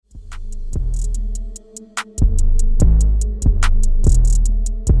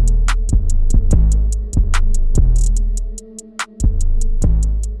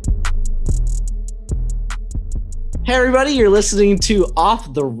Hey everybody, you're listening to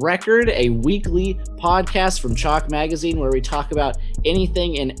Off the Record, a weekly podcast from Chalk Magazine where we talk about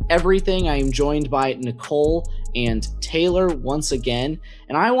anything and everything. I am joined by Nicole and Taylor once again,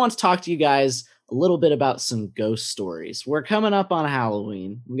 and I want to talk to you guys a little bit about some ghost stories. We're coming up on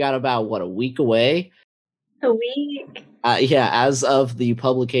Halloween. We got about, a week away? A week? As of the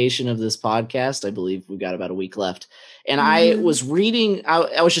publication of this podcast, I believe we got about a week left. And I was reading,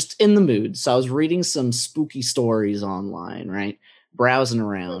 I was just in the mood. So I was reading some spooky stories online, right? Browsing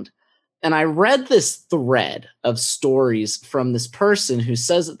around. And I read this thread of stories from this person who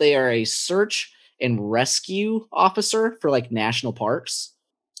says that they are a search and rescue officer for like national parks.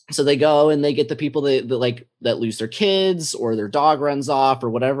 So they go and they get the people that lose their kids or their dog runs off or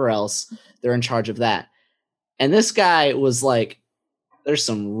whatever else. They're in charge of that. And this guy was like, there's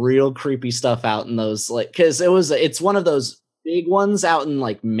some real creepy stuff out in those, like, because it's one of those big ones out in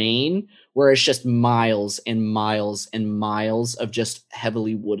like Maine where it's just miles and miles and miles of just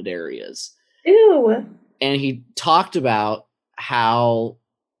heavily wooded areas. Ew. And he talked about how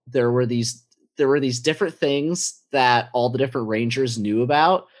there were these different things that all the different rangers knew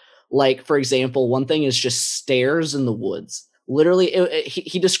about. Like, for example, one thing is just stairs in the woods. Literally,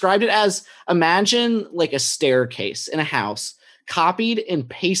 he described it as, imagine like a staircase in a house copied and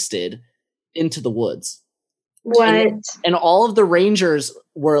pasted into the woods. What? And all of the rangers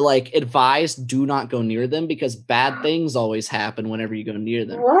were like advised, do not go near them because bad things always happen whenever you go near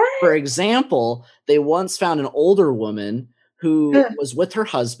them. What? For example, they once found an older woman who was with her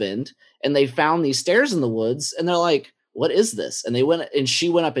husband and they found these stairs in the woods and they're like, what is this? And she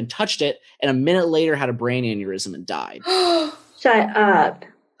went up and touched it and a minute later had a brain aneurysm and died. Shut up.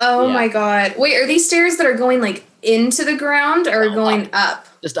 Oh my God. Wait, are these stairs that are going like into the ground or going up?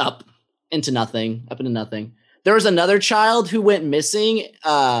 Just up into nothing, up into nothing. There was another child who went missing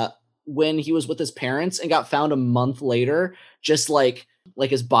when he was with his parents and got found a month later, just like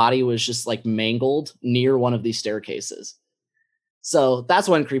his body was just like mangled near one of these staircases. So that's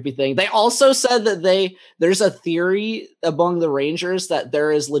one creepy thing. They also said that there's a theory among the rangers that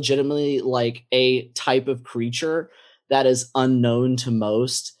there is legitimately like a type of creature that is unknown to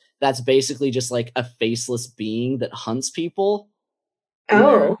most. That's basically just like a faceless being that hunts people.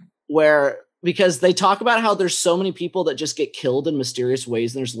 Oh. Because they talk about how there's so many people that just get killed in mysterious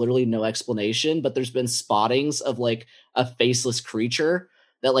ways and there's literally no explanation, but there's been spottings of like a faceless creature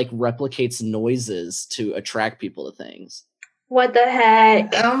that like replicates noises to attract people to things. What the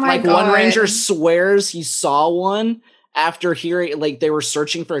heck? Oh my God. One ranger swears he saw one after hearing, like, they were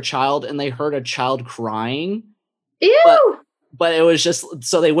searching for a child and they heard a child crying. Ew. But it was just,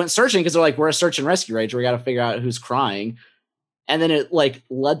 so they went searching because they're like, we're a search and rescue ranger. We got to figure out who's crying. And then it like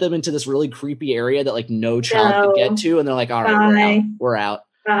led them into this really creepy area that like no child could get to. And they're like, all right, we're out.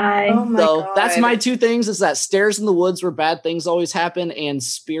 Bye. Oh my God. That's my two things, is that stairs in the woods where bad things always happen and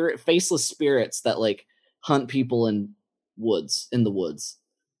faceless spirits that like hunt people in the woods.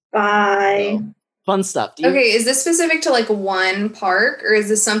 Bye. So, fun stuff. Okay, is this specific to like one park or is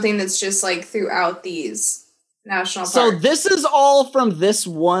this something that's just like throughout these national parks? So this is all from this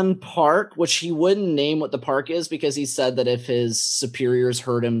one park, which he wouldn't name what the park is because he said that if his superiors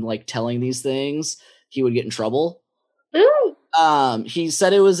heard him like telling these things, he would get in trouble. Ooh. He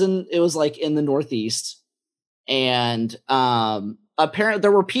said it was like in the Northeast, and apparently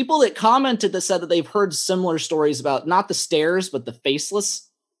there were people that commented that said that they've heard similar stories about not the stairs but the faceless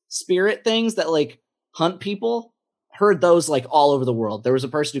spirit things that like hunt people. Heard those like all over the world. There was a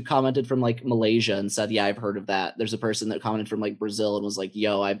person who commented from like Malaysia and said, yeah, I've heard of that. There's a person that commented from like Brazil and was like,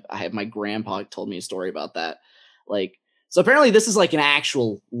 yo, I have my grandpa told me a story about that. Like, so apparently this is like an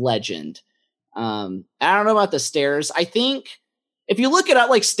actual legend. I don't know about the stairs. I think if you look it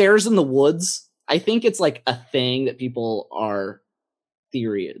up, like stairs in the woods, I think it's like a thing that people are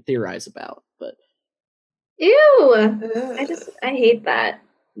theorize about, but Ew. I hate that.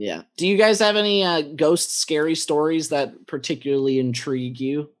 Yeah. Do you guys have any ghost scary stories that particularly intrigue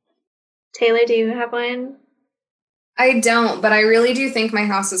you? Taylor, do you have one? I don't, but I really do think my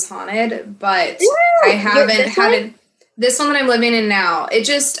house is haunted, but Ew, I haven't had one? it. This one that I'm living in now, it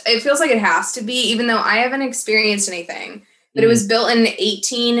feels like it has to be, even though I haven't experienced anything. But it was built in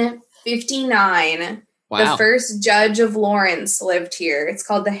 1859. Wow. The first Judge of Lawrence lived here. It's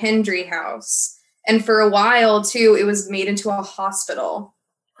called the Hendry House. And for a while, too, it was made into a hospital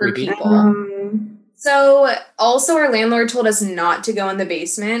for Creepy. people. So also our landlord told us not to go in the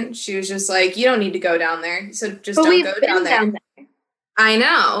basement. She was just like, you don't need to go down there. So just don't go down there. I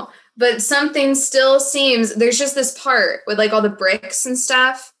know. But something still seems, there's just this part with like all the bricks and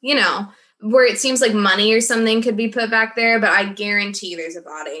stuff, you know. where it seems like money or something could be put back there, but I guarantee there's a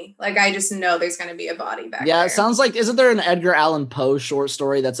body. Like, I just know there's going to be a body back there. Yeah, it sounds like, isn't there an Edgar Allan Poe short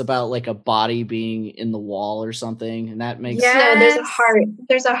story that's about like a body being in the wall or something? And that makes No, there's a heart.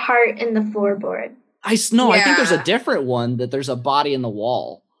 There's a heart in the floorboard. I think there's a different one that there's a body in the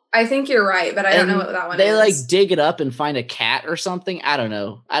wall. I think you're right, but I don't know what that one is. They like dig it up and find a cat or something. I don't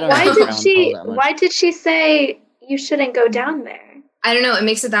know. Why did she say you shouldn't go down there? I don't know. It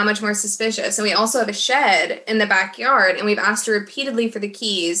makes it that much more suspicious. And we also have a shed in the backyard, and we've asked her repeatedly for the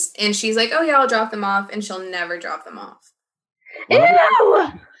keys. And she's like, oh, yeah, I'll drop them off. And she'll never drop them off. Ew!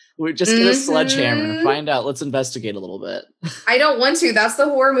 We just get a sledgehammer. Find out. Let's investigate a little bit. I don't want to. That's the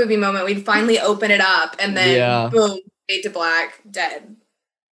horror movie moment. We'd finally open it up, and then boom, fade to black, dead.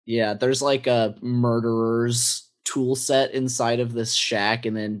 Yeah, there's like a murderer's tool set inside of this shack,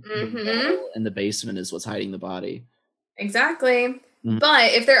 and then in the basement is what's hiding the body. Exactly.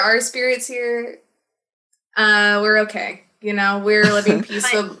 But if there are spirits here, we're okay. You know, we're living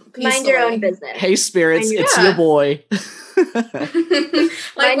peacefully. Mind your own business. Hey, spirits, it's your boy.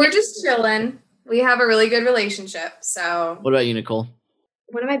 Like, we're just chilling. We have a really good relationship. So, what about you, Nicole?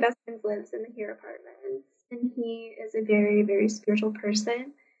 One of my best friends lives in the Here apartments, and he is a very, very spiritual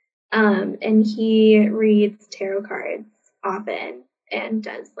person. And he reads tarot cards often and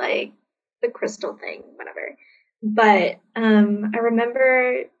does like the crystal thing, whatever. But I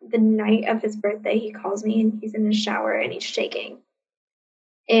remember the night of his birthday, he calls me and he's in the shower and he's shaking.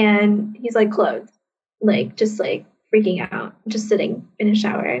 And he's like clothed, like just like freaking out, just sitting in a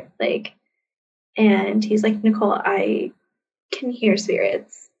shower, like, and he's like, Nicole, I can hear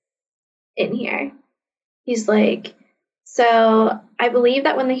spirits in here. He's like, so I believe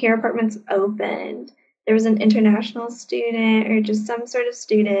that when the Here apartments opened, there was an international student or just some sort of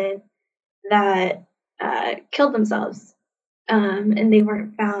student that killed themselves, and they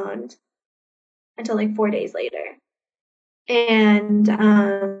weren't found until like 4 days later. And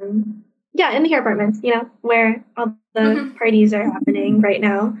in the Here apartments, you know, where all the parties are happening right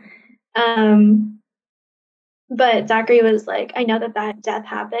now. But Zachary was like, I know that death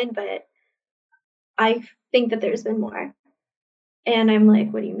happened, but I think that there's been more. And I'm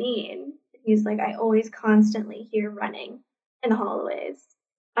like, what do you mean? He's like, I always constantly hear running in the hallways.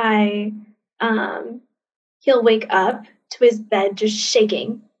 He'll wake up to his bed just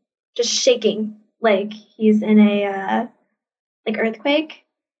shaking, like he's in a like earthquake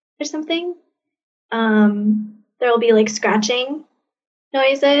or something. There will be like scratching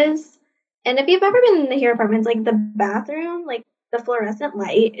noises. And if you've ever been in the Here apartments, like the bathroom, like the fluorescent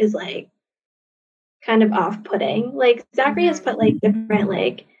light is like kind of off-putting. Like Zachary has put like different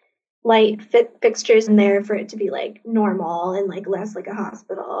like light fixtures in there for it to be like normal and like less like a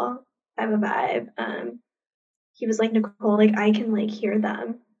hospital type of vibe. He was like, Nicole, like I can like hear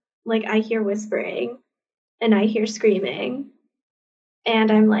them. Like I hear whispering and I hear screaming.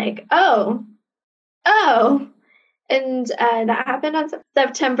 And I'm like, oh. And that happened on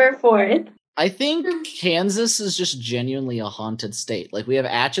September 4th. I think Kansas is just genuinely a haunted state. Like we have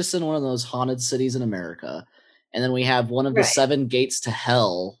Atchison, one of those haunted cities in America. And then we have one of the 7 gates to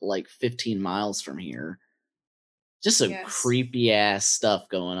hell, like 15 miles from here. Just some creepy ass stuff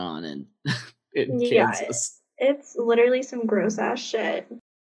going on in Kansas. It's literally some gross ass shit.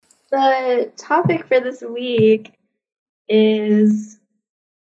 The topic for this week is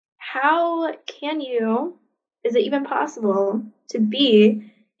how is it even possible to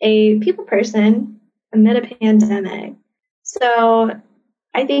be a people person amid a pandemic? So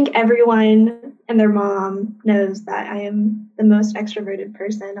I think everyone and their mom knows that I am the most extroverted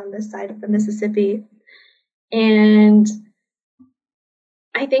person on this side of the Mississippi. And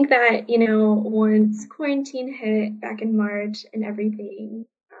I think that, you know, once quarantine hit back in March and everything,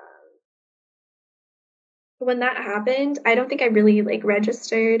 when that happened, I don't think I really like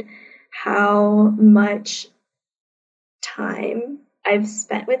registered how much time I've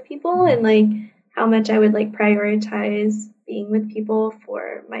spent with people and like how much I would like prioritize being with people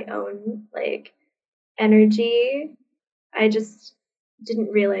for my own like energy. I just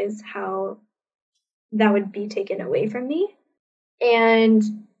didn't realize how that would be taken away from me. And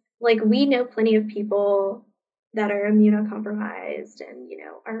like we know plenty of people that are immunocompromised and, you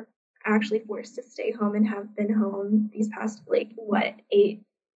know, are actually forced to stay home and have been home these past 8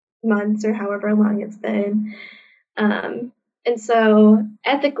 months or however long it's been. And so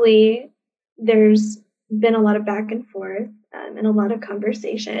ethically, there's been a lot of back and forth and a lot of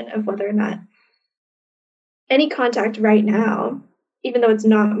conversation of whether or not any contact right now, even though it's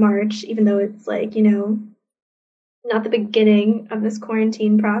not March, even though it's like, you know, not the beginning of this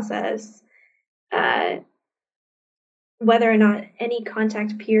quarantine process, whether or not any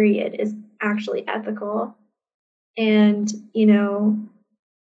contact period is actually ethical. And, you know,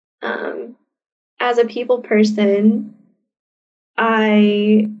 as a people person,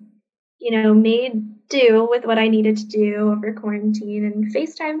 I, you know, made do with what I needed to do over quarantine and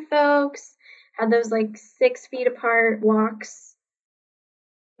FaceTime folks, had those like 6 feet apart walks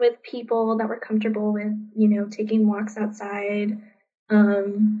with people that were comfortable with, you know, taking walks outside.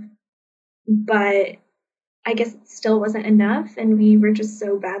 But I guess it still wasn't enough. And we were just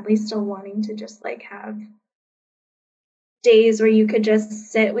so badly still wanting to just like have days where you could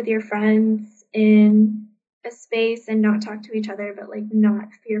just sit with your friends in a space and not talk to each other, but like not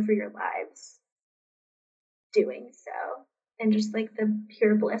fear for your lives doing so, and just like the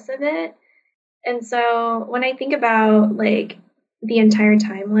pure bliss of it. And so when I think about like the entire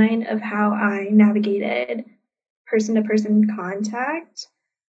timeline of how I navigated person to person contact,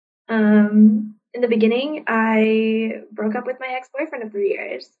 in the beginning, I broke up with my ex-boyfriend of 3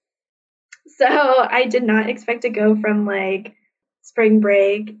 years. So I did not expect to go from like spring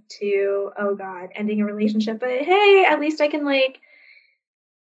break to, oh God, ending a relationship. But hey, at least I can like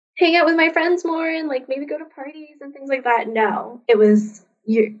hang out with my friends more and like maybe go to parties and things like that. No, it was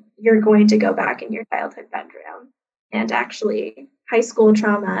you're going to go back in your childhood bedroom. And actually, high school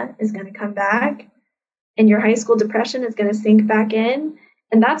trauma is going to come back and your high school depression is going to sink back in.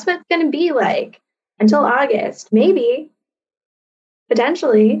 And that's what it's going to be like until August, maybe,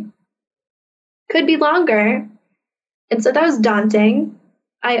 potentially, could be longer. And so that was daunting.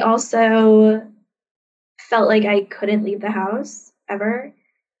 I also felt like I couldn't leave the house ever.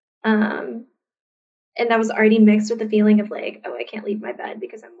 And that was already mixed with the feeling of like, oh, I can't leave my bed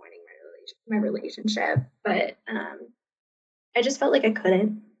because I'm mourning my relationship. But I just felt like I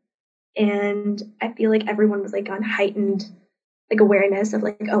couldn't. And I feel like everyone was like on heightened like awareness of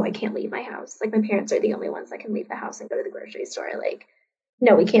like, oh, I can't leave my house. Like my parents are the only ones that can leave the house and go to the grocery store. Like,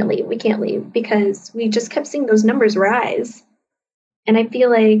 no, we can't leave because we just kept seeing those numbers rise. And I feel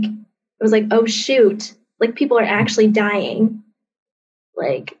like it was like, oh shoot, like people are actually dying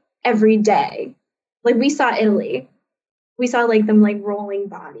like every day. Like we saw Italy. We saw like them like rolling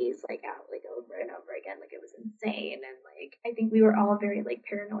bodies like out like over and over again. Like it was insane. And like I think we were all very like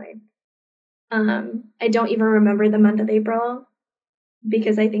paranoid. I don't even remember the month of April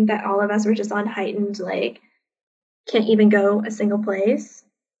because I think that all of us were just on heightened like can't even go a single place.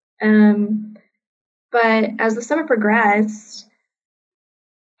 But as the summer progressed,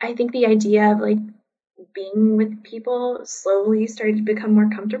 I think the idea of like being with people slowly started to become more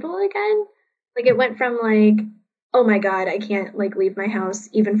comfortable again. Like it went from like, oh my God, I can't like leave my house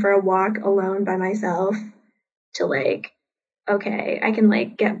even for a walk alone by myself to like, okay, I can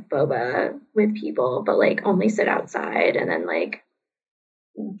like get boba with people, but like only sit outside and then like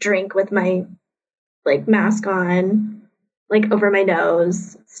drink with my like mask on, like over my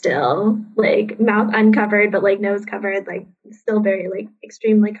nose still, like mouth uncovered, but like nose covered, like still very like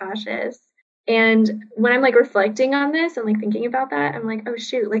extremely cautious. And when I'm like reflecting on this and like thinking about that, I'm like, oh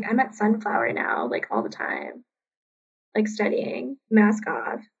shoot, like I'm at Sunflower now, like all the time, like studying, mask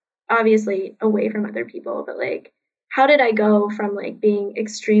off, obviously away from other people, but like, how did I go from like being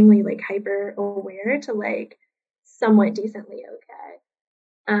extremely like hyper aware to like somewhat decently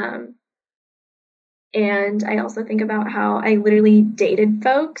okay? And I also think about how I literally dated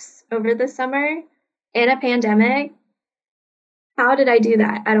folks over the summer in a pandemic. How did I do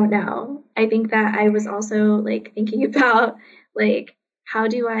that? I don't know. I think that I was also like thinking about like, how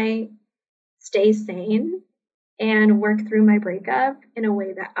do I stay sane and work through my breakup in a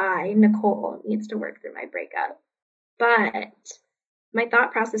way that I, Nicole, needs to work through my breakup. But my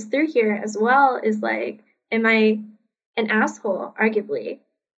thought process through here as well is like, am I an asshole, arguably,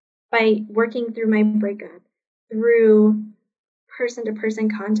 by working through my breakup, through person-to-person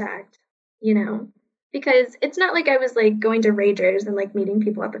contact, you know? Because it's not like I was like going to Ragers and like meeting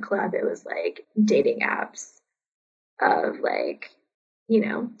people at the club. It was like dating apps of like, you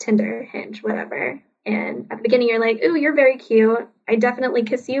know, Tinder, Hinge, whatever. And at the beginning, you're like, ooh, you're very cute. I'd definitely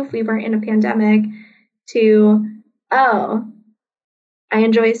kiss you if we weren't in a pandemic. To, oh, I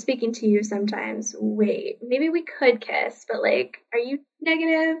enjoy speaking to you sometimes. Wait, maybe we could kiss, but like, are you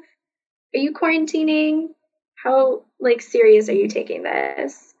negative? Are you quarantining? How like serious are you taking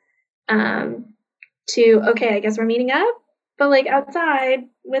this? To, okay, I guess we're meeting up, but like outside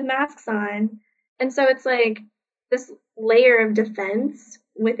with masks on. And so it's like this layer of defense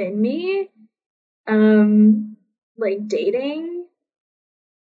within me, like dating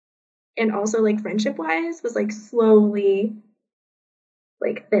and also like friendship wise was like slowly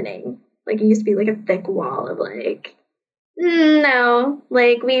like thinning. Like it used to be like a thick wall of like, no,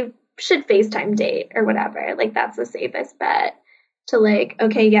 like we should FaceTime date or whatever. Like that's the safest bet. to like,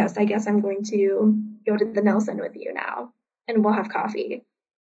 okay, yes, I guess I'm going to go to the Nelson with you now and we'll have coffee.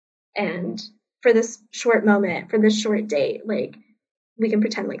 And for this short moment, for this short date, like we can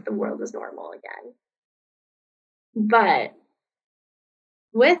pretend like the world is normal again. But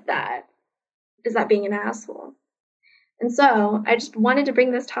with that, is that being an asshole? And so I just wanted to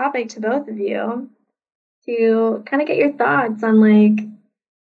bring this topic to both of you to kind of get your thoughts on like,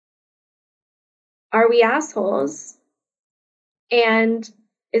 are we assholes? And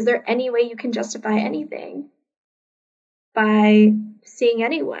is there any way you can justify anything by seeing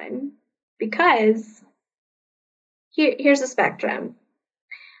anyone? Because here's a spectrum.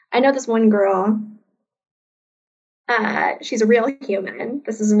 I know this one girl, she's a real human.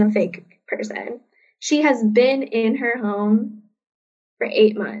 This isn't a fake person. She has been in her home for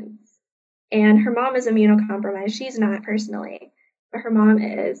 8 months. And her mom is immunocompromised. She's not personally, but her mom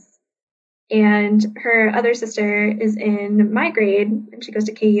is. And her other sister is in my grade, and she goes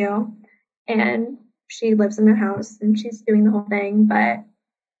to KU, and she lives in their house, and she's doing the whole thing. But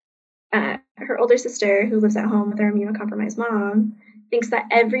her older sister, who lives at home with her immunocompromised mom, thinks that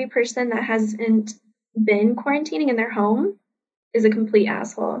every person that hasn't been quarantining in their home is a complete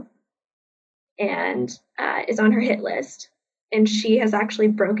asshole and is on her hit list. And she has actually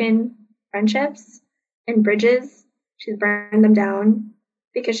broken friendships and bridges. She's burned them down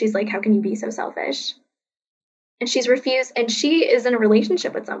because she's like, how can you be so selfish? And she's refused, and she is in a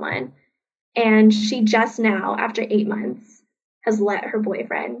relationship with someone, and she just now, after 8 months, has let her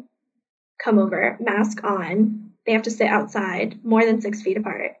boyfriend come over, mask on. They have to sit outside more than 6 feet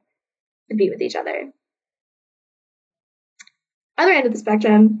apart to be with each other. Other end of the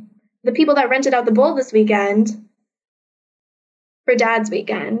spectrum, the people that rented out the bowl this weekend for dad's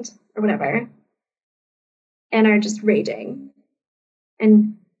weekend or whatever, and are just raging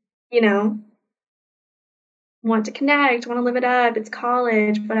and, you know, want to connect, want to live it up, it's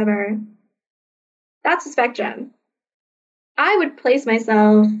college, whatever. That's a spectrum. I would place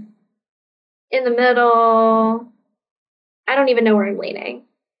myself in the middle. I don't even know where I'm leaning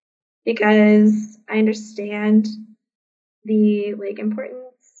because I understand the like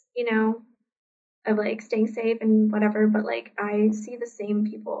importance, you know, of like staying safe and whatever, but like I see the same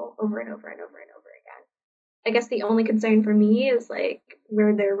people over and over and over and over again. I guess the only concern for me is like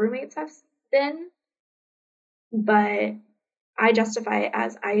where their roommates have been, but I justify it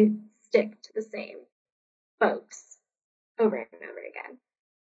as I stick to the same folks over and over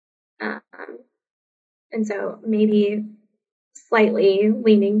again. And so maybe slightly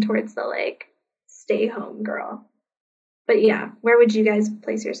leaning towards the like stay home girl. But yeah, where would you guys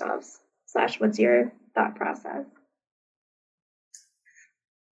place yourselves? / what's your thought process?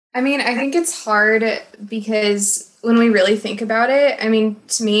 I mean, I think it's hard because when we really think about it, I mean,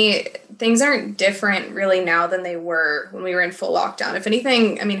 to me, things aren't different really now than they were when we were in full lockdown. If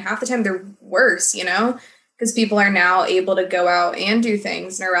anything, I mean, half the time they're worse, you know, because people are now able to go out and do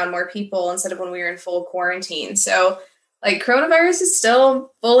things and around more people instead of when we were in full quarantine. So like coronavirus is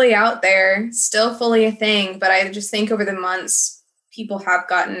still fully out there, still fully a thing. But I just think over the months, people have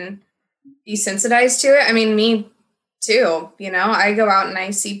gotten desensitized to it. I mean, me too, you know, I go out and I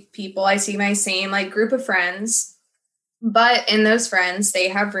see people, I see my same like group of friends, but in those friends, they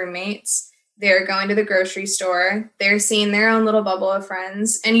have roommates, they're going to the grocery store, they're seeing their own little bubble of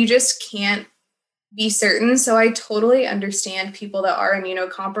friends, and you just can't be certain. So I totally understand people that are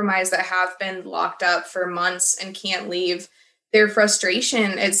immunocompromised that have been locked up for months and can't leave, their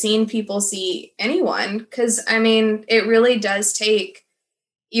frustration at seeing people see anyone. Because I mean, it really does take,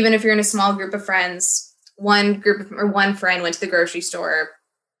 even if you're in a small group of friends, one friend went to the grocery store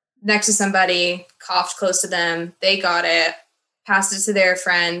next to somebody, coughed close to them, they got it, passed it to their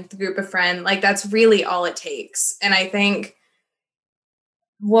friend, the group of friend, like that's really all it takes. And I think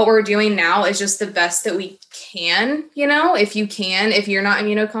what we're doing now is just the best that we can, you know, if you're not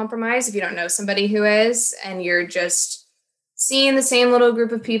immunocompromised, if you don't know somebody who is, and you're just seeing the same little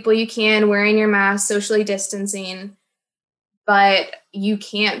group of people you can, wearing your mask, socially distancing, but you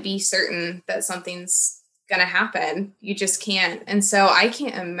can't be certain that something's going to happen. You just can't. And so I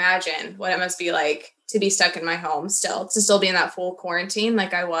can't imagine what it must be like to be stuck in my home to still be in that full quarantine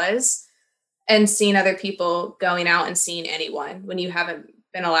like I was, and seeing other people going out and seeing anyone when you haven't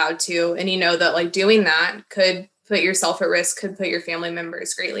been allowed to. And you know that like doing that could put yourself at risk, could put your family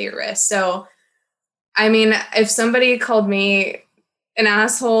members greatly at risk. So, I mean, if somebody called me an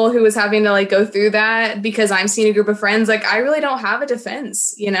asshole who was having to like go through that because I'm seeing a group of friends, like I really don't have a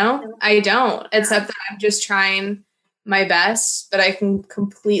defense, you know, I don't, except that I'm just trying my best, but I can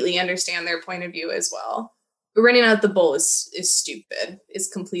completely understand their point of view as well. running out the bowl is stupid. Is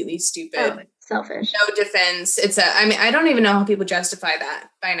completely stupid. Oh, selfish. No defense. I mean, I don't even know how people justify that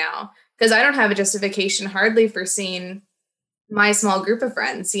by now, because I don't have a justification hardly for seeing my small group of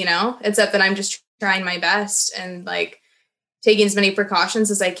friends, except that I'm just trying my best and like taking as many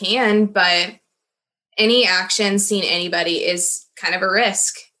precautions as I can. But any action seeing anybody is kind of a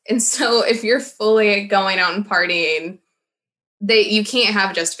risk. And so if you're fully going out and partying, you can't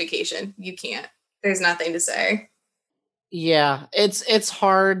have a justification. You can't. There's nothing to say. Yeah, it's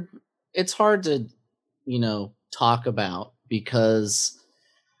hard. It's hard to, talk about, because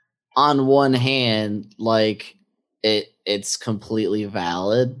on one hand, like it's completely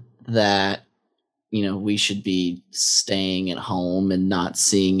valid that, we should be staying at home and not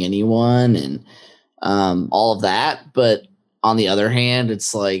seeing anyone and all of that. But on the other hand,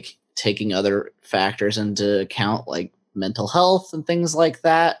 it's like taking other factors into account, like mental health and things like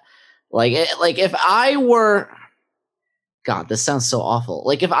that. Like if I were, God, this sounds so awful.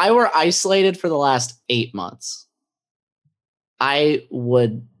 Like if I were isolated for the last 8 months, I'd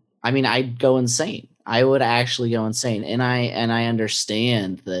go insane. I would actually go insane. And I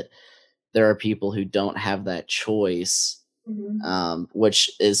understand that there are people who don't have that choice,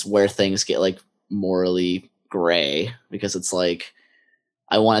 which is where things get like morally gray, because it's like,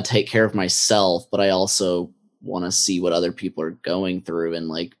 I want to take care of myself, but I also want to see what other people are going through and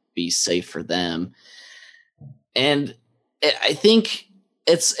like be safe for them. And I think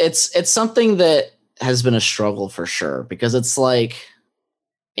it's something that has been a struggle for sure, because it's like,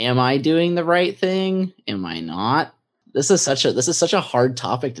 am I doing the right thing? Am I not? This is such a hard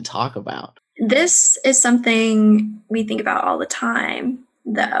topic to talk about. This is something we think about all the time,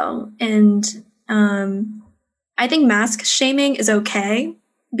 though. And I think mask shaming is okay,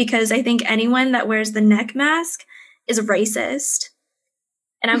 because I think anyone that wears the neck mask is racist.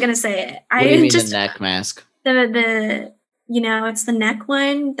 And I'm going to say it. What do you mean the neck mask? The it's the neck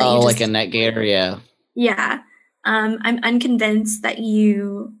one. That like a neck gaiter, yeah. Yeah. I'm unconvinced that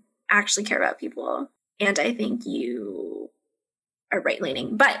you actually care about people. And I think you are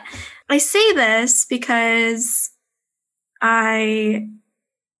right-leaning. But I say this because there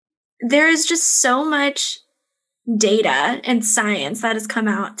is just so much data and science that has come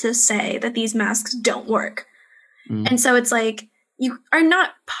out to say that these masks don't work. And so it's like, you are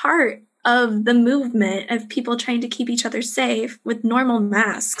not part of the movement of people trying to keep each other safe with normal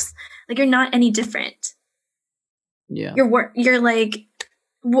masks. Like, you're not any different. Yeah. You're like,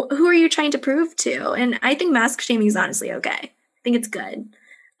 who are you trying to prove to? And I think mask shaming is honestly okay. I think it's good.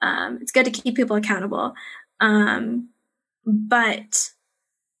 It's good to keep people accountable. But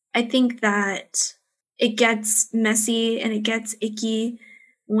I think that it gets messy and it gets icky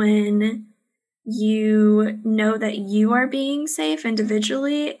when you know that you are being safe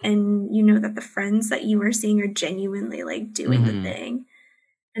individually, and you know that the friends that you are seeing are genuinely like doing the thing.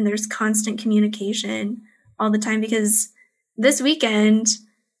 And there's constant communication all the time, because this weekend,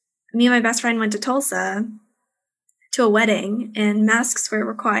 me and my best friend went to Tulsa to a wedding, and masks were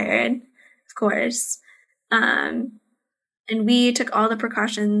required, of course. And we took all the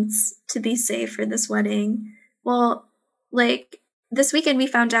precautions to be safe for this wedding. Well, like, this weekend we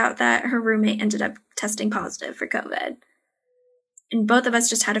found out that her roommate ended up testing positive for COVID. And both of us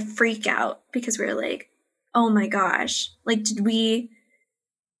just had a freak out, because we were like, oh my gosh, like, did we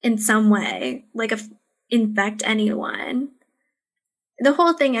in some way like infect anyone? The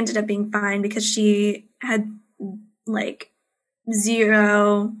whole thing ended up being fine, because she had like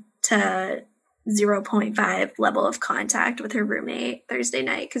 0 to 0.5 level of contact with her roommate Thursday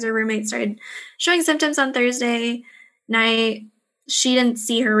night, because her roommate started showing symptoms on Thursday night. She didn't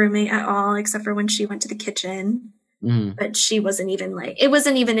see her roommate at all, except for when she went to the kitchen. But she wasn't even like, it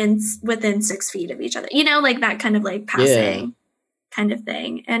wasn't even within 6 feet of each other, like that kind of like passing kind of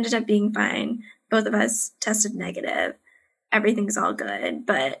thing. Ended up being fine. Both of us tested negative. Everything's all good.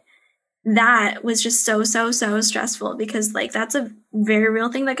 But that was just so stressful, because like, that's a very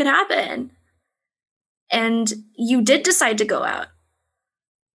real thing that could happen. And you did decide to go out,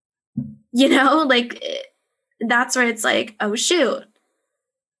 like, that's where it's like, oh shoot,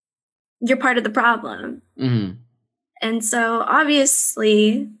 you're part of the problem. And so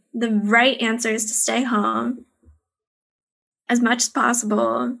obviously the right answer is to stay home as much as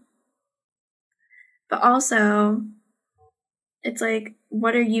possible. But also, it's like,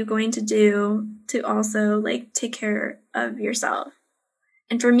 what are you going to do to also like take care of yourself?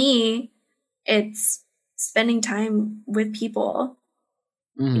 And for me, it's spending time with people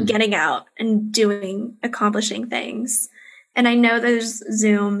and getting out and accomplishing things. And I know there's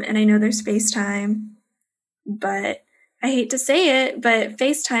Zoom and I know there's FaceTime, but I hate to say it, but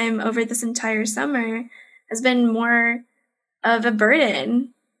FaceTime over this entire summer has been more of a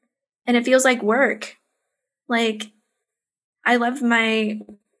burden, and it feels like work. Like, I love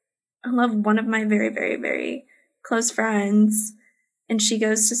one of my very, very, very close friends, and she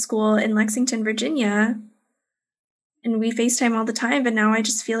goes to school in Lexington, Virginia, and we FaceTime all the time, but now I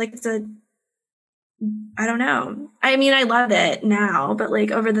just feel like I don't know. I mean, I love it now, but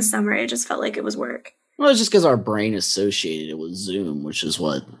like over the summer, it just felt like it was work. Well, it's just because our brain associated it with Zoom, which is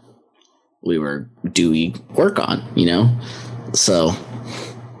what we were doing work on, So,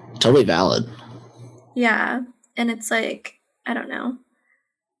 totally valid. Yeah. And it's like, I don't know.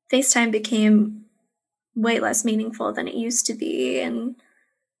 FaceTime became way less meaningful than it used to be, and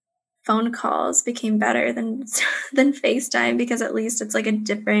phone calls became better than FaceTime, because at least it's like a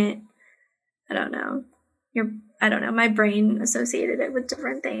different, I don't know. My brain associated it with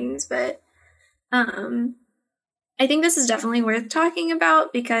different things, but I think this is definitely worth talking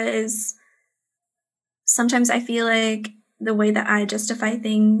about, because sometimes I feel like the way that I justify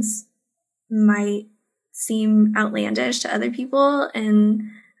things might seem outlandish to other people, and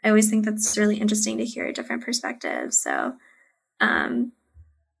I always think that's really interesting to hear a different perspective. So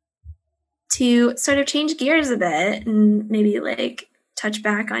to sort of change gears a bit and maybe like touch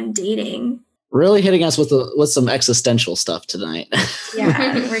back on dating. Really hitting us with some existential stuff tonight.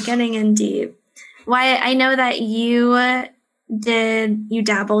 Yeah, we're getting in deep. Wyatt, I know that you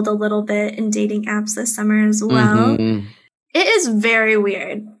dabbled a little bit in dating apps this summer as well. Mm-hmm. It is very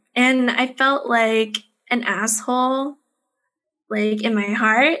weird. And I felt like an asshole, like in my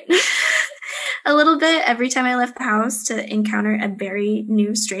heart, a little bit every time I left the house to encounter a very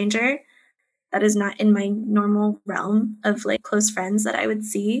new stranger that is not in my normal realm of like close friends that I would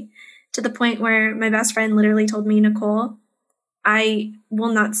see, to the point where my best friend literally told me, Nicole, I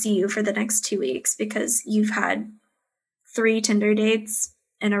will not see you for the next 2 weeks because you've had 3 Tinder dates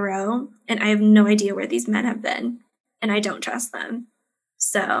in a row, and I have no idea where these men have been, and I don't trust them.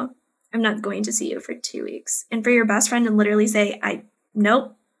 So I'm not going to see you for 2 weeks. And for your best friend to literally say,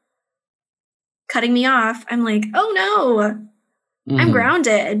 nope, cutting me off, I'm like, oh no, I'm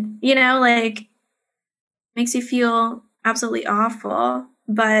grounded, like makes you feel absolutely awful.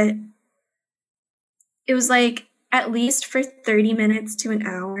 But it was like, at least for 30 minutes to an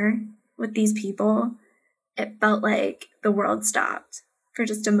hour with these people, it felt like the world stopped for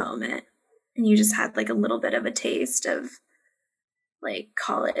just a moment. And you just had like a little bit of a taste of like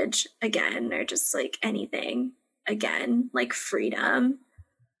college again, or just like anything again, like freedom.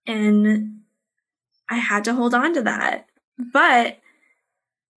 And I had to hold on to that. But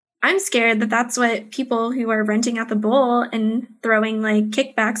I'm scared that that's what people who are renting out the bowl and throwing like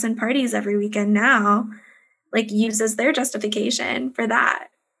kickbacks and parties every weekend now like use as their justification for that.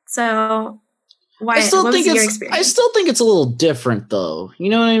 So I still think it's a little different though. You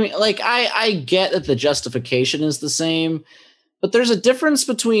know what I mean? Like I get that the justification is the same, but there's a difference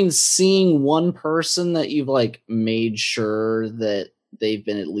between seeing one person that you've like made sure that they've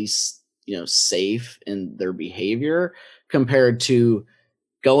been at least, safe in their behavior, compared to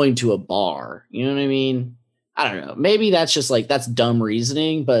going to a bar. You know what I mean? I don't know. Maybe that's just like, that's dumb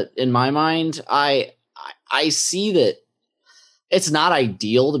reasoning, but in my mind, I see that it's not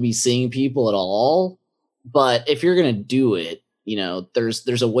ideal to be seeing people at all, but if you're going to do it,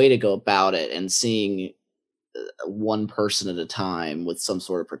 there's a way to go about it, and seeing one person at a time with some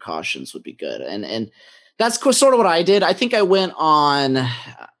sort of precautions would be good. And that's sort of what I did. I think I went on,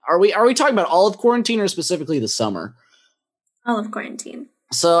 are we talking about all of quarantine or specifically the summer? All of quarantine.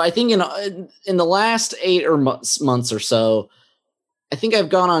 So I think in the last 8 or months or so, I think I've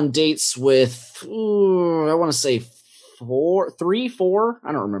gone on dates with, I want to say 4,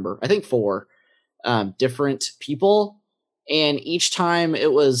 I don't remember. I think 4 different people. And each time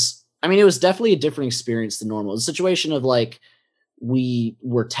it was definitely a different experience than normal. The situation of like, we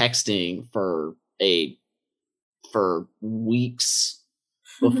were texting for weeks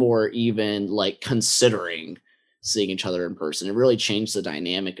before even like considering seeing each other in person. It really changed the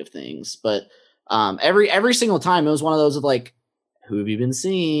dynamic of things. But every single time it was one of those of like, who have you been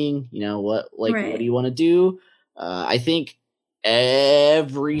seeing? What do you want to do? I think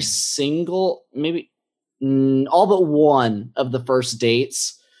every single, maybe all but one of the first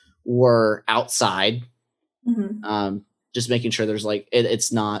dates were outside. Just making sure there's like,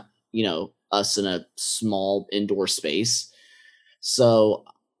 it's not, us in a small indoor space. So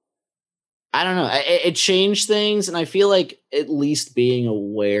I don't know. It changed things. And I feel like at least being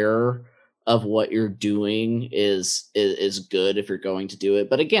aware of what you're doing is good if you're going to do it.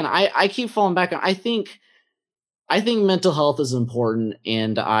 But again, I keep falling back on, I think mental health is important.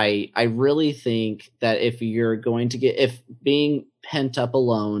 And I really think that if you're going to if being pent up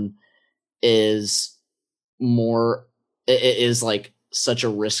alone is more, it is like such a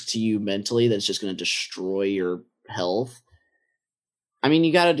risk to you mentally that it's just going to destroy your health. I mean,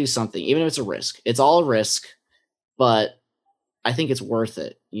 you got to do something, even if it's a risk. It's all a risk, but I think it's worth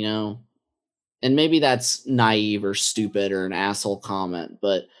it, you know? And maybe that's naive or stupid or an asshole comment,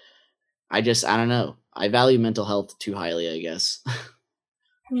 but I don't know. I value mental health too highly, I guess.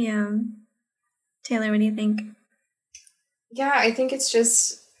 Yeah. Taylor, what do you think? Yeah, I think it's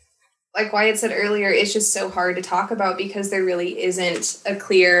just, like Wyatt said earlier, it's just so hard to talk about because there really isn't a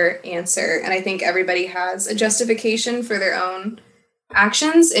clear answer. And I think everybody has a justification for their own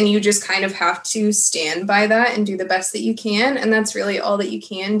actions, and you just kind of have to stand by that and do the best that you can. And that's really all that you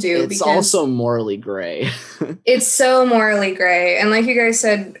can do. It's also morally gray. It's so morally gray. And like you guys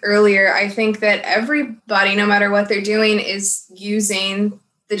said earlier, I think that everybody, no matter what they're doing, is using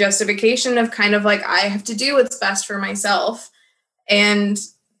the justification of kind of like, I have to do what's best for myself. And,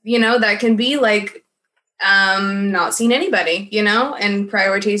 you know, that can be like not seeing anybody, you know, and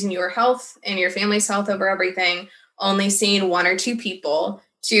prioritizing your health and your family's health over everything, only seeing one or two people,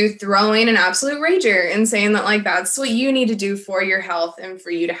 to throwing an absolute rager and saying that like that's what you need to do for your health and for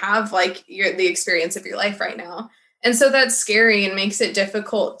you to have like the experience of your life right now. And so that's scary and makes it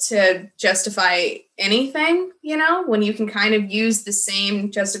difficult to justify anything, you know, when you can kind of use the same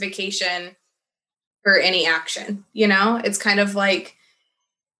justification for any action, you know. It's kind of like,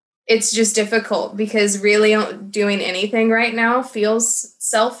 it's just difficult because really doing anything right now feels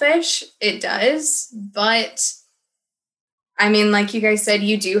selfish. It does, but I mean, like you guys said,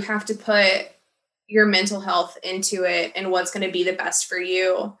 you do have to put your mental health into it and what's going to be the best for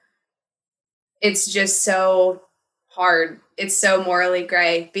you. It's just so hard. It's so morally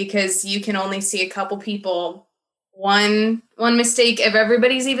gray because you can only see a couple people, one mistake if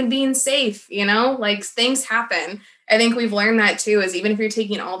everybody's even being safe, you know, like things happen. I think we've learned that too, is even if you're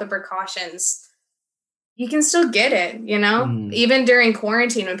taking all the precautions, you can still get it, you know, even during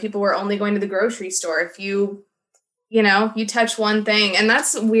quarantine when people were only going to the grocery store. If you touch one thing, and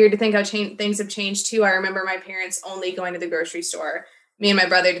that's weird to think how things have changed too. I remember my parents only going to the grocery store. Me and my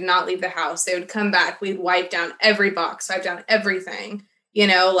brother did not leave the house. They would come back. We'd wipe down every box, wipe down everything, you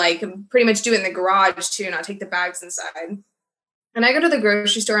know, like pretty much do it in the garage too, not take the bags inside. And I go to the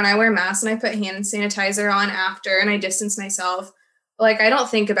grocery store and I wear masks and I put hand sanitizer on after and I distance myself. Like, I don't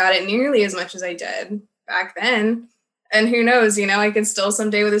think about it nearly as much as I did back then. And who knows, you know, I could still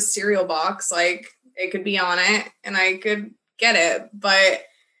someday with a cereal box, like, it could be on it and I could get it. But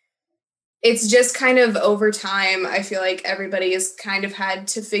it's just kind of over time, I feel like everybody has kind of had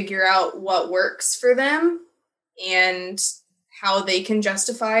to figure out what works for them and how they can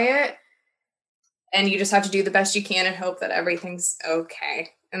justify it. And you just have to do the best you can and hope that everything's okay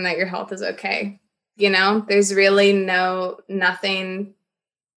and that your health is okay. You know, there's really nothing.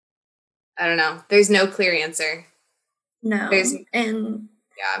 I don't know. There's no clear answer. No.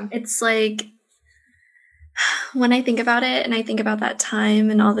 It's like, when I think about it and I think about that time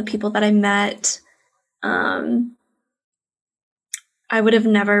and all the people that I met, I would have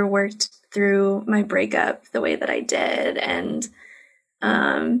never worked through my breakup the way that I did. And,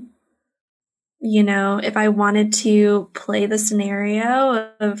 you know, if I wanted to play the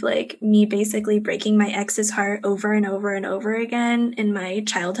scenario of like me basically breaking my ex's heart over and over and over again in my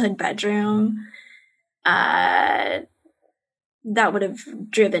childhood bedroom, that would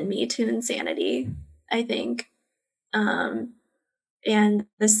have driven me to insanity, I think. And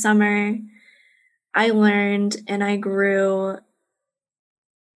this summer I learned and I grew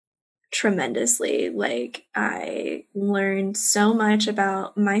tremendously. Like, I learned so much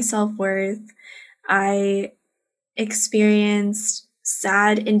about my self-worth. I experienced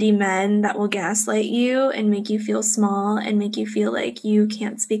sad indie men that will gaslight you and make you feel small and make you feel like you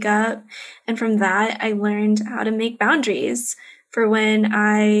can't speak up. And from that, I learned how to make boundaries for when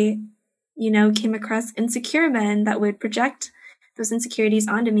I, you know, came across insecure men that would project those insecurities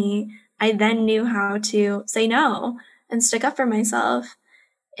onto me. I then knew how to say no and stick up for myself.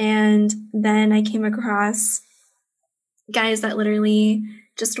 And then I came across guys that literally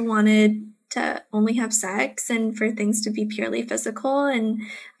just wanted to only have sex and for things to be purely physical. And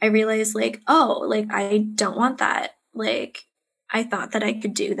I realized, like, oh, like, I don't want that. Like, I thought that I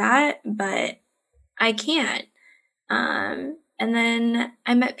could do that, but I can't. And then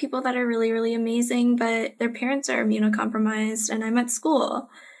I met people that are really, really amazing, but their parents are immunocompromised, and I'm at school.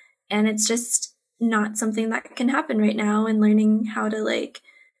 And it's just not something that can happen right now, and learning how to, like,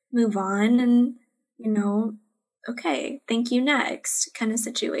 move on and, you know, okay, thank you, next kind of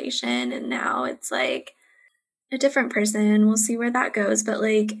situation. And now it's like a different person. We'll see where that goes. But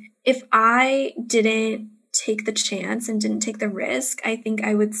like, if I didn't take the chance and didn't take the risk, I think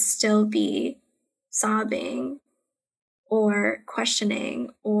I would still be sobbing or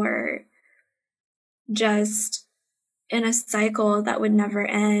questioning or just in a cycle that would never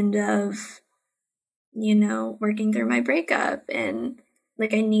end of, working through my breakup. And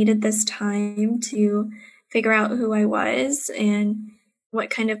like, I needed this time to figure out who I was and what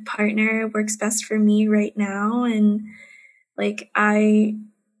kind of partner works best for me right now. And like, I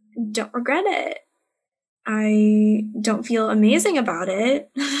don't regret it. I don't feel amazing about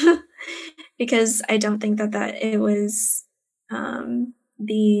it because I don't think that it was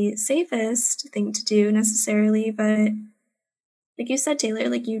the safest thing to do necessarily. But like you said, Taylor,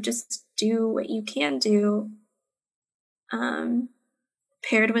 like, you just do what you can do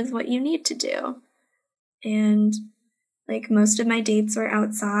paired with what you need to do. And like, most of my dates were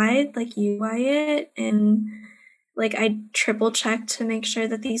outside, like you, Wyatt, and like, I triple checked to make sure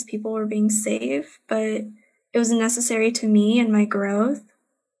that these people were being safe, but it was necessary to me and my growth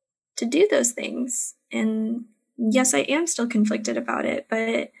to do those things. And yes, I am still conflicted about it,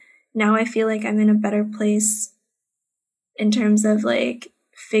 but now I feel like I'm in a better place in terms of like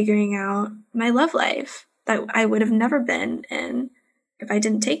figuring out my love life that I would have never been in if I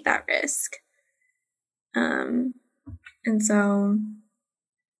didn't take that risk. And so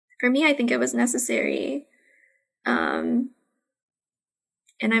for me, I think it was necessary. And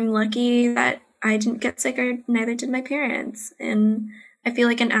I'm lucky that I didn't get sick, or neither did my parents. And I feel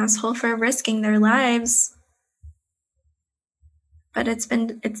like an asshole for risking their lives, but it's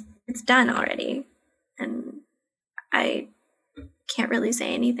done already. And I can't really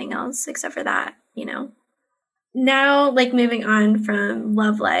say anything else except for that, Now, like, moving on from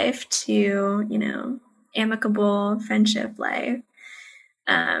love life to, amicable friendship life.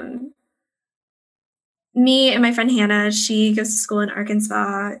 Me and my friend Hannah, she goes to school in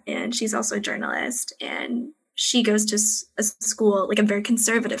Arkansas, and she's also a journalist, and she goes to a school, like a very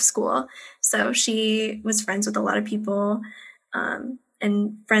conservative school. So she was friends with a lot of people,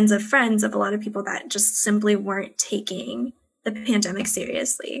 and friends of a lot of people that just simply weren't taking the pandemic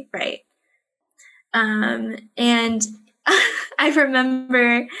seriously, right? And I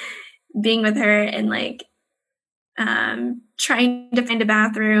remember being with her and like trying to find a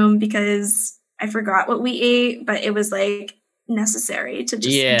bathroom because I forgot what we ate, but it was like necessary to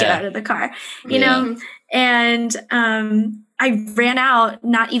just get out of the car, you know? And I ran out,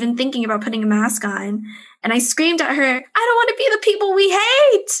 not even thinking about putting a mask on. And I screamed at her, "I don't want to be the people we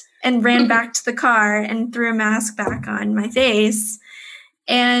hate," and ran back to the car and threw a mask back on my face.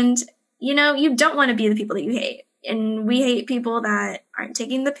 And, you don't want to be the people that you hate. And we hate people that aren't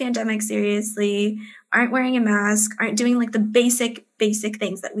taking the pandemic seriously, aren't wearing a mask, aren't doing like the basic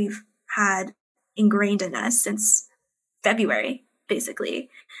things that we've had ingrained in us since February, basically.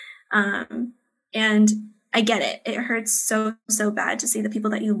 And I get it. It hurts so bad to see the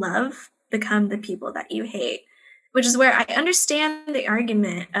people that you love become the people that you hate, which is where I understand the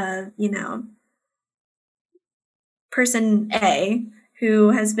argument of, person A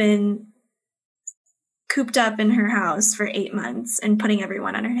who has been cooped up in her house for 8 months and putting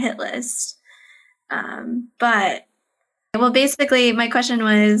everyone on her hit list. But basically my question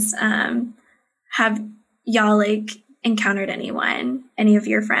was, have y'all like encountered any of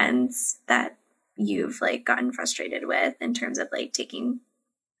your friends that you've like gotten frustrated with in terms of like taking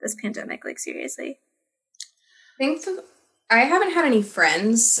this pandemic like seriously? I haven't had any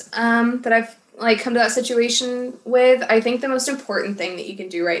friends that I've like come to that situation with. I think the most important thing that you can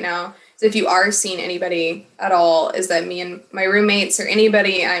do right now is, if you are seeing anybody at all, is that me and my roommates or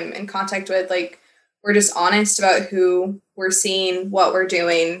anybody I'm in contact with, like, we're just honest about who we're seeing, what we're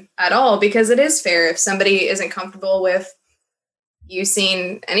doing at all, because it is fair if somebody isn't comfortable with you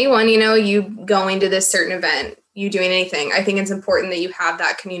seeing anyone, you going to this certain event, you doing anything. I think it's important that you have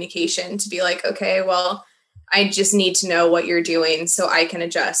that communication to be like, okay, well, I just need to know what you're doing so I can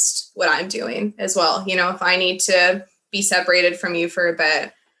adjust what I'm doing as well. If I need to be separated from you for a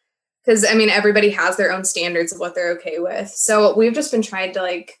bit, because everybody has their own standards of what they're okay with. So we've just been trying to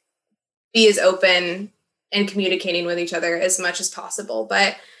like be as open and communicating with each other as much as possible.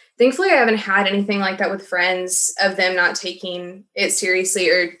 But thankfully, I haven't had anything like that with friends, of them not taking it seriously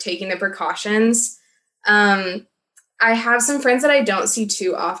or taking the precautions. I have some friends that I don't see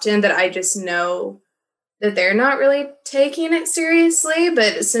too often that I just know that they're not really taking it seriously.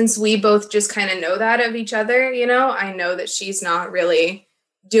 But since we both just kind of know that of each other, I know that she's not really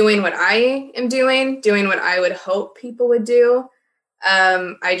doing what I am doing what I would hope people would do.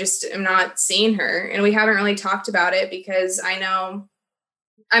 I just am not seeing her, and we haven't really talked about it because I know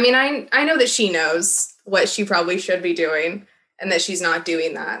that she knows what she probably should be doing and that she's not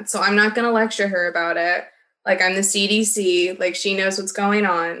doing that. So I'm not going to lecture her about it. Like, I'm the CDC, like, she knows what's going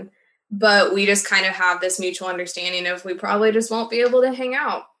on. but we just kind of have this mutual understanding of we probably just won't be able to hang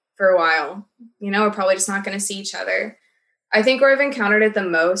out for a while. We're probably just not going to see each other. I think where I've encountered it the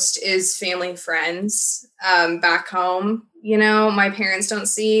most is family friends back home. My parents don't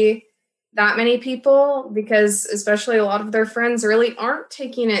see that many people because especially a lot of their friends really aren't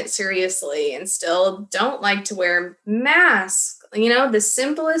taking it seriously and still don't like to wear masks. The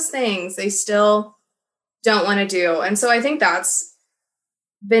simplest things they still don't want to do. And so I think that's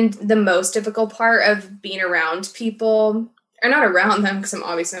been the most difficult part of being around people, or not around them because I'm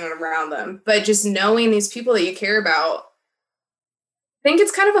obviously not around them, but just knowing these people that you care about think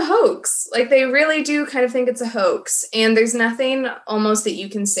it's kind of a hoax. Like they really do kind of think it's a hoax. And there's nothing almost that you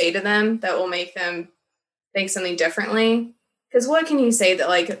can say to them that will make them think something differently. Because what can you say that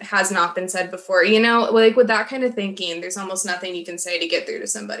like has not been said before? Like with that kind of thinking, there's almost nothing you can say to get through to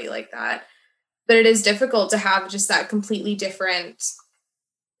somebody like that. But it is difficult to have just that completely different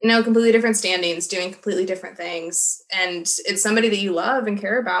standings, doing completely different things. And it's somebody that you love and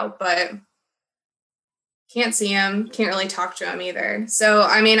care about, but can't see him, can't really talk to him either. So,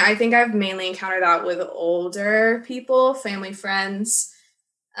 I think I've mainly encountered that with older people, family, friends.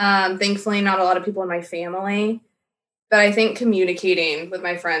 Thankfully, not a lot of people in my family. But I think communicating with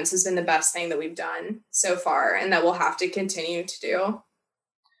my friends has been the best thing that we've done so far and that we'll have to continue to do.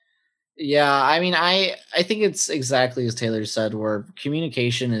 Yeah, I think it's exactly as Taylor said, where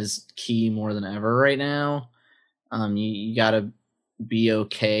communication is key more than ever right now. You gotta be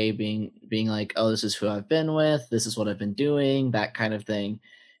okay being like, oh, this is who I've been with, this is what I've been doing, that kind of thing.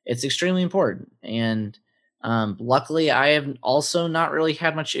 It's extremely important. And luckily I have also not really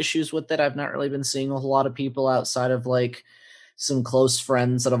had much issues with it. I've not really been seeing a whole lot of people outside of like some close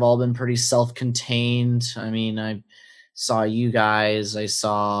friends that have all been pretty self-contained. I saw you guys,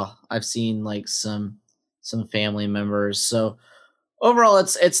 I've seen like some family members. So overall,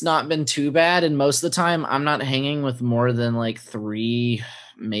 it's not been too bad, and most of the time, I'm not hanging with more than like 3,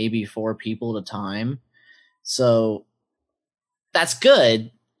 maybe 4 people at a time. So that's good.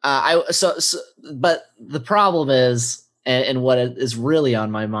 But the problem is, and what is really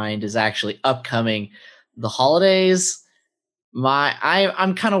on my mind is actually upcoming the holidays.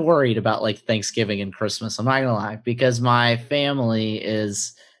 I'm kind of worried about like Thanksgiving and Christmas. I'm not gonna lie, because my family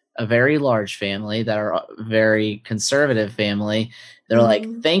is a very large family that are a very conservative family. They're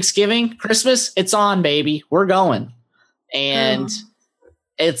like, Thanksgiving, Christmas, it's on, baby. We're going. And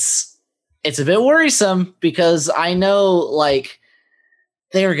it's a bit worrisome because I know like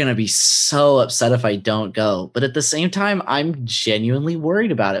they're going to be so upset if I don't go. But at the same time, I'm genuinely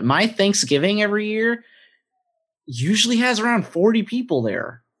worried about it. My Thanksgiving every year usually has around 40 people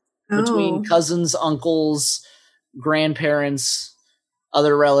there between cousins, uncles, grandparents,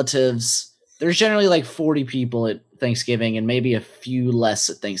 other relatives. There's generally like 40 people at Thanksgiving and maybe a few less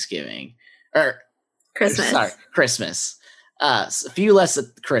at Thanksgiving or Christmas. Sorry, Christmas. A few less at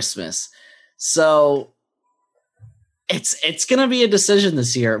Christmas. So it's going to be a decision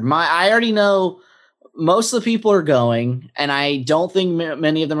this year. I already know most of the people are going, and I don't think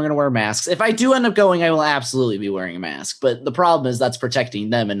many of them are going to wear masks. If I do end up going, I will absolutely be wearing a mask. But the problem is that's protecting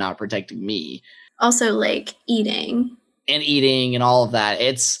them and not protecting me. Also, like eating and all of that.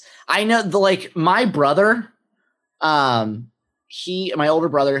 I know my brother, my older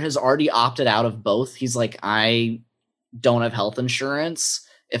brother has already opted out of both. He's like, I don't have health insurance.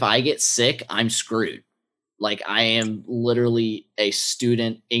 If I get sick, I'm screwed. Like, I am literally a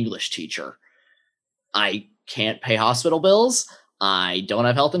student English teacher. I can't pay hospital bills. I don't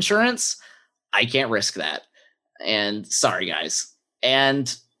have health insurance. I can't risk that. And sorry, guys.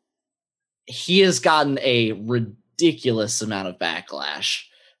 And he has gotten a ridiculous amount of backlash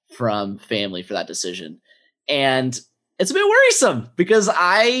from family for that decision. And it's a bit worrisome because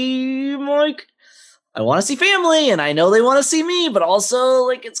I'm like, I want to see family and I know they want to see me, but also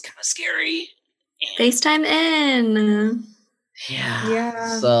like it's kind of scary. FaceTime in.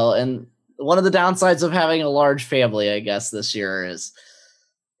 Yeah. So, and one of the downsides of having a large family, I guess, this year is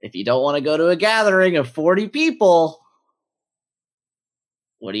if you don't want to go to a gathering of 40 people,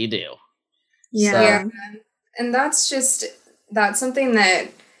 what do you do? Yeah. And that's something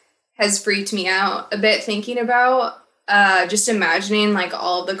that has freaked me out a bit thinking about just imagining like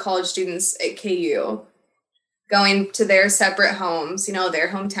all of the college students at KU going to their separate homes, their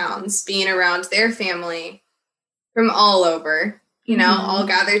hometowns, being around their family from all over, all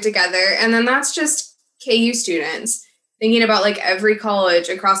gathered together. And then that's just KU students thinking about like every college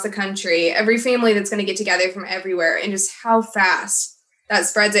across the country, every family that's going to get together from everywhere, and just how fast that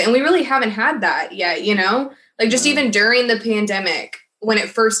spreads it. And we really haven't had that yet, like just even during the pandemic, when it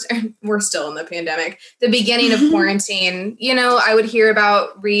first, we're still in the pandemic, the beginning of quarantine, I would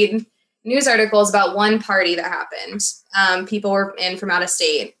read news articles about one party that happened. People were in from out of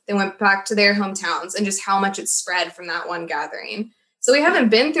state. They went back to their hometowns, and just how much it spread from that one gathering. So we haven't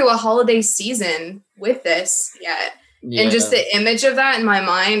been through a holiday season with this yet. Yeah. And just the image of that in my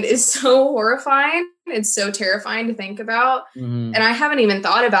mind is so horrifying. It's so terrifying to think about. Mm-hmm. And I haven't even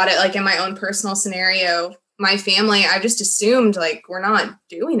thought about it like in my own personal scenario. My family, I just assumed like we're not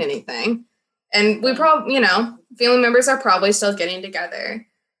doing anything. And we probably, family members are probably still getting together.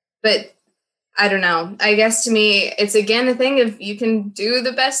 But I don't know. I guess to me, it's again a thing of you can do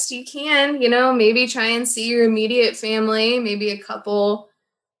the best you can, maybe try and see your immediate family, maybe a couple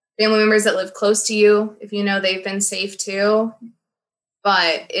family members that live close to you if they've been safe too.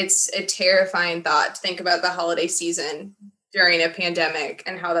 But it's a terrifying thought to think about the holiday season during a pandemic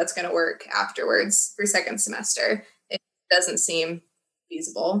and how that's going to work afterwards for second semester. It doesn't seem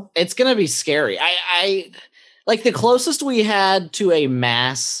feasible. It's going to be scary. I like the closest we had to a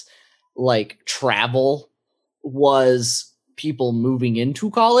mass like travel was people moving into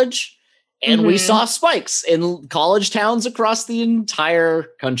college. And we saw spikes in college towns across the entire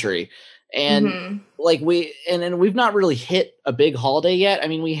country. And we've not really hit a big holiday yet. I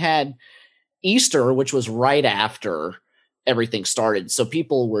mean, we had Easter, which was right after everything started. So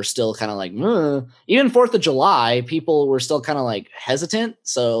people were still kind of like, even 4th of July, people were still kind of like hesitant.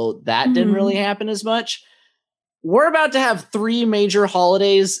 So that didn't really happen as much. We're about to have 3 major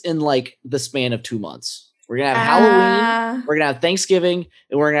holidays in like the span of 2 months. We're going to have Halloween, we're going to have Thanksgiving,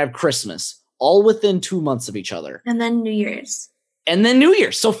 and we're going to have Christmas, all within 2 months of each other. And then New Year's.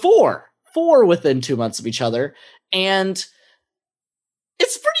 So 4 within 2 months of each other. And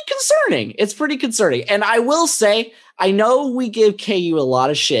it's pretty concerning. And I will say, I know we give KU a lot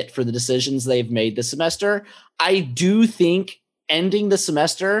of shit for the decisions they've made this semester. I do think ending the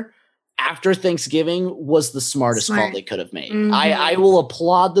semester after Thanksgiving was the smartest call they could have made. Mm-hmm. I will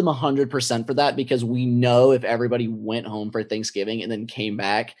applaud them 100% for that, because we know if everybody went home for Thanksgiving and then came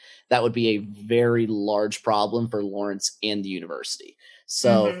back, that would be a very large problem for Lawrence and the university.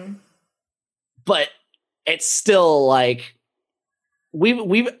 So, but it's still like,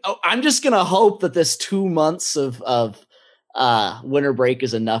 I'm just going to hope that this 2 months of winter break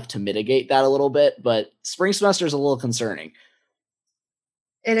is enough to mitigate that a little bit, but spring semester is a little concerning.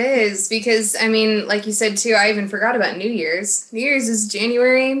 It is, because, I mean, like you said, too, I even forgot about New Year's. New Year's is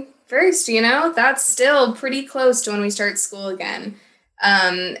January 1st, That's still pretty close to when we start school again.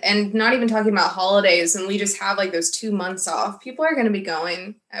 And not even talking about holidays, and we just have, like, those 2 months off. People are going to be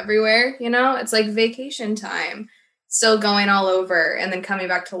going everywhere, It's like vacation time. Still going all over, and then coming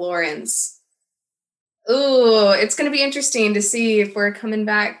back to Lawrence. Ooh, it's going to be interesting to see if we're coming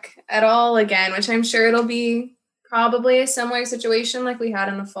back at all again, which I'm sure it'll be probably a similar situation like we had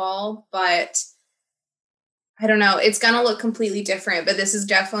in the fall, but I don't know. It's going to look completely different, but this is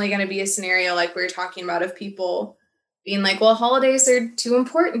definitely going to be a scenario like we were talking about of people being like, well, holidays are too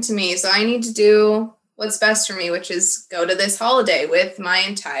important to me, so I need to do what's best for me, which is go to this holiday with my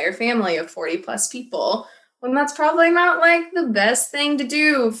entire family of 40 plus people, when that's probably not like the best thing to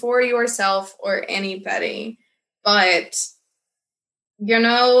do for yourself or anybody. But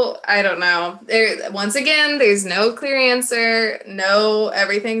I don't know. Once again, there's no clear answer. No,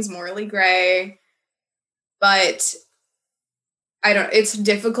 everything's morally gray. But it's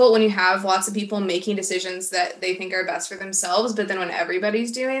difficult when you have lots of people making decisions that they think are best for themselves. But then when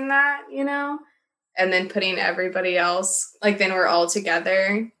everybody's doing that, and then putting everybody else, like then we're all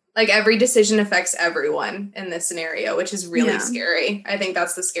together. Like every decision affects everyone in this scenario, which is really scary. I think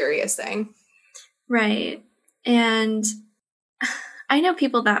that's the scariest thing. Right. And I know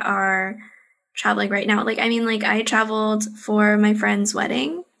people that are traveling right now. Like, I mean, like I traveled for my friend's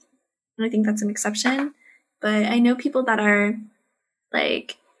wedding, and I think that's an exception. But I know people that are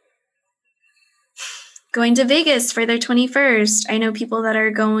like going to Vegas for their 21st. I know people that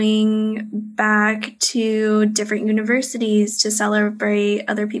are going back to different universities to celebrate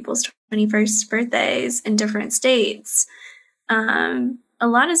other people's 21st birthdays in different states. A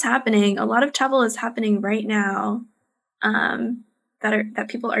lot is happening. A lot of travel is happening right now. That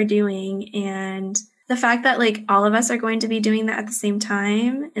people are doing, and the fact that like all of us are going to be doing that at the same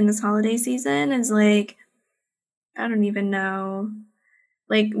time in this holiday season is like, I don't even know.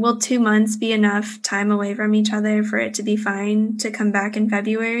 Like, will 2 months be enough time away from each other for it to be fine to come back in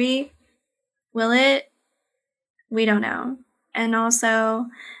February? Will it? We don't know. And also,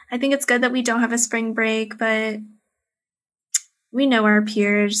 I think it's good that we don't have a spring break, but we know our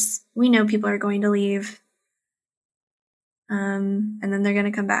peers. We know people are going to leave. And then they're going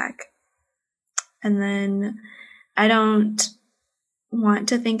to come back. And then I don't want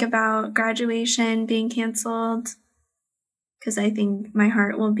to think about graduation being canceled. because I think my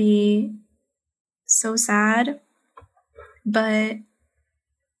heart will be so sad. But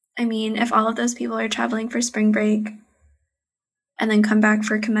I mean, if all of those people are traveling for spring break and then come back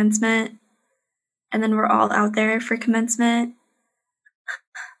for commencement, and then we're all out there for commencement,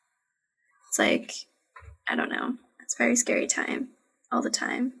 it's like, I don't know. It's a very scary time all the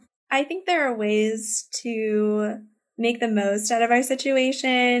time. I think there are ways to make the most out of our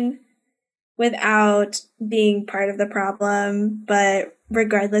situation without being part of the problem. But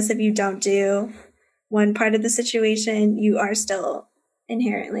regardless if you don't do one part of the situation, you are still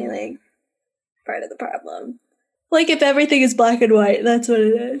inherently like part of the problem. Like if everything is black and white, that's what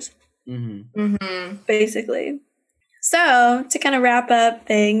it is. Basically. So to kind of wrap up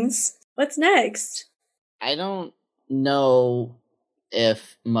things, what's next? I don't know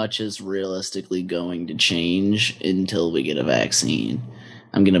if much is realistically going to change until we get a vaccine.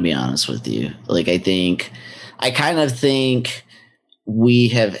 I'm going to be honest with you. Like, I kind of think we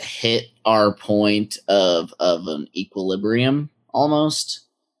have hit our point of an equilibrium almost,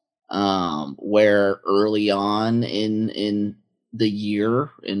 where early on in the year,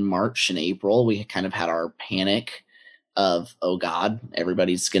 in March and April, we kind of had our panic of, oh God,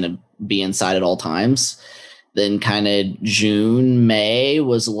 everybody's going to be inside at all times. Then kind of June, May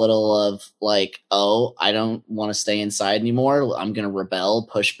was a little of like, oh, I don't want to stay inside anymore. I'm going to rebel,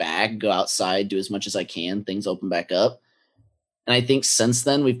 push back, go outside, do as much as I can. Things open back up. And I think since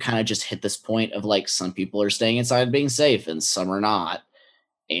then, we've kind of just hit this point of like, some people are staying inside being safe and some are not.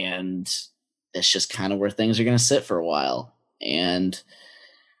 And it's just kind of where things are going to sit for a while. And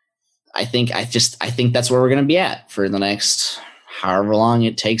I think that's where we're going to be at for the next however long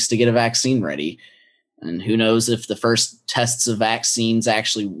it takes to get a vaccine ready. And who knows if the first tests of vaccines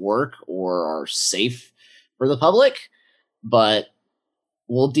actually work or are safe for the public, but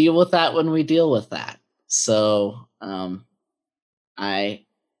we'll deal with that when we deal with that. So, I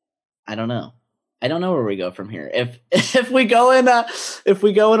don't know. I don't know where we go from here. If we go in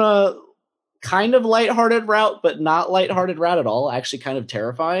a kind of lighthearted route, but not lighthearted route at all, actually kind of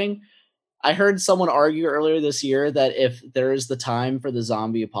terrifying. I heard someone argue earlier this year that if there is the time for the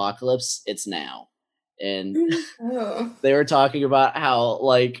zombie apocalypse, it's now. And they were talking about how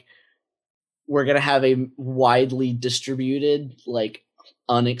like we're going to have a widely distributed, like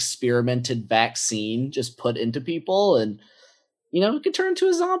unexperimented vaccine just put into people. And, you know, it could turn into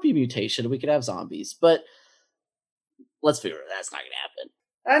a zombie mutation and we could have zombies. But let's figure it. That's not going to happen.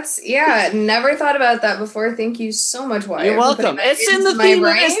 Never thought about that before. Thank you so much, Wyatt. You're welcome. It's in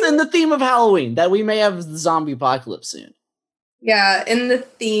the theme of Halloween that we may have the zombie apocalypse soon. Yeah, in the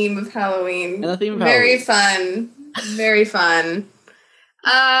theme of Halloween. Very fun. Very fun.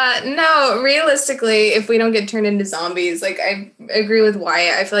 No, realistically, if we don't get turned into zombies, like I agree with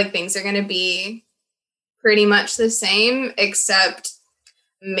Wyatt. I feel like things are going to be pretty much the same, except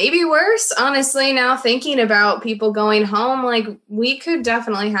maybe worse. Honestly, now thinking about people going home, like we could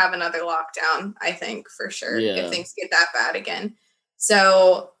definitely have another lockdown, I think, for sure, if things get that bad again.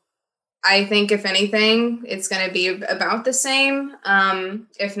 So I think if anything, it's going to be about the same,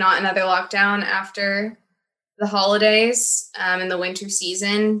 if not another lockdown after the holidays in the winter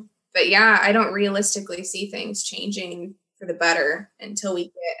season. But yeah, I don't realistically see things changing for the better until we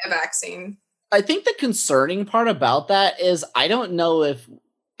get a vaccine. I think the concerning part about that is I don't know if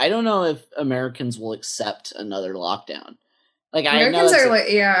Americans will accept another lockdown. Like Americans are like,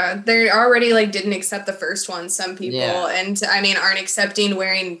 they already like didn't accept the first one. Some people, and I mean, aren't accepting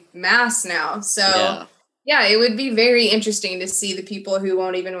wearing masks now. So yeah, it would be very interesting to see the people who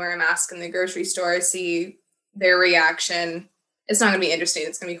won't even wear a mask in the grocery store, see their reaction. It's not going to be interesting.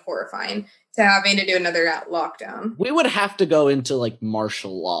 It's going to be horrifying to having to do another lockdown. We would have to go into like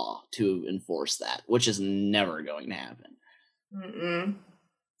martial law to enforce that, which is never going to happen. Mm-mm.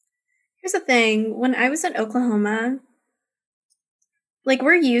 Here's the thing. When I was in Oklahoma, like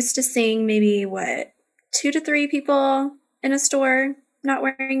we're used to seeing maybe 2 to 3 people in a store not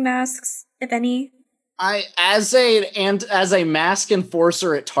wearing masks, if any. As a mask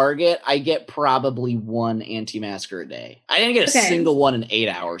enforcer at Target, I get probably 1 anti-masker a day. I didn't get a single one in 8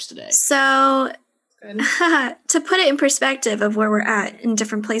 hours today. So to put it in perspective of where we're at in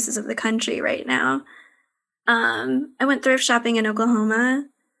different places of the country right now, I went thrift shopping in Oklahoma.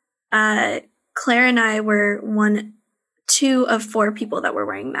 Claire and I were 2 of 4 people that were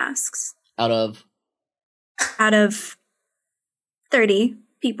wearing masks. Out of 30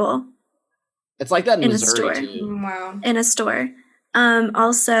 people. It's like that in Missouri, a store. Too. Wow. In a store.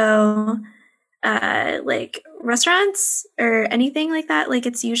 Also, like restaurants or anything like that, like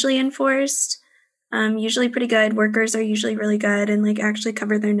it's usually enforced. Usually pretty good. Workers are usually really good and like actually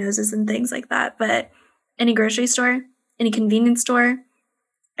cover their noses and things like that. But in a grocery store, any convenience store,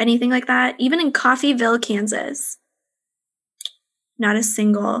 anything like that. Even in Coffeyville, Kansas, not a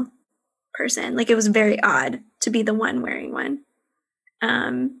single person. Like, it was very odd to be the one wearing one.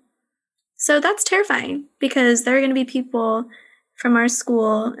 So that's terrifying, because there are going to be people from our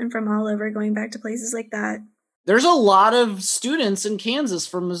school and from all over going back to places like that. There's a lot of students in Kansas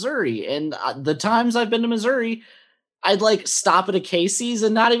from Missouri, and the times I've been to Missouri, I'd like stop at a Casey's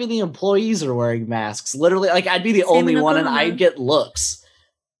and not even the employees are wearing masks. Literally, like, I'd be the only one and I'd get looks.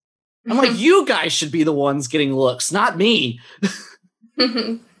 I'm like, you guys should be the ones getting looks, not me.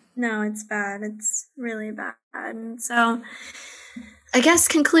 No, it's bad. It's really bad. And so I guess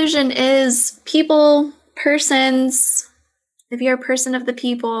conclusion is persons, if you're a person of the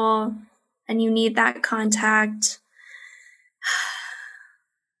people and you need that contact,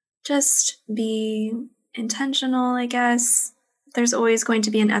 just be intentional, I guess. There's always going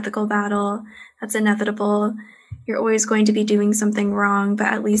to be an ethical battle. That's inevitable. You're always going to be doing something wrong, but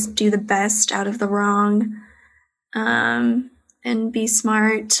at least do the best out of the wrong. And be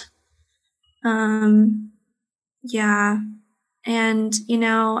smart. Yeah. And,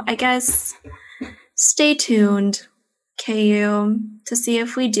 I guess stay tuned, KU, to see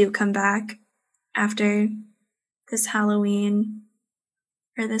if we do come back after this Halloween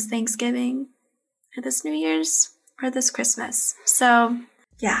or this Thanksgiving or this New Year's or this Christmas. So,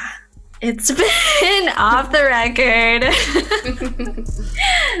 yeah, it's been off the record.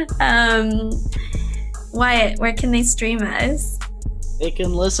 Wyatt, where can they stream us? They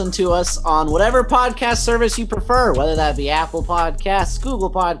can listen to us on whatever podcast service you prefer, whether that be Apple Podcasts, Google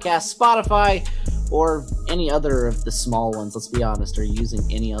Podcasts, Spotify, or any other of the small ones. Let's be honest, are you using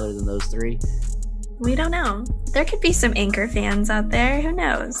any other than those three? We don't know. There could be some Anchor fans out there. Who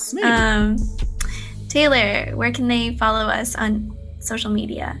knows? Maybe. Taylor, where can they follow us on social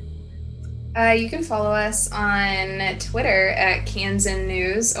media? You can follow us on Twitter at Kansan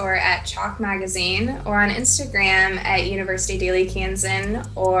News or at Chalk Magazine, or on Instagram at University Daily Kansan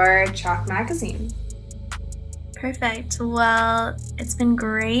or Chalk Magazine. Perfect. Well, it's been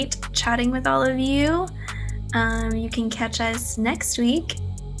great chatting with all of you. You can catch us next week,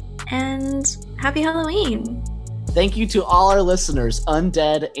 and happy Halloween. Thank you to all our listeners,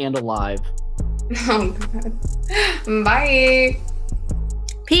 undead and alive. Oh, God. Bye.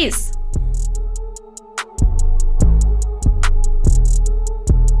 Peace.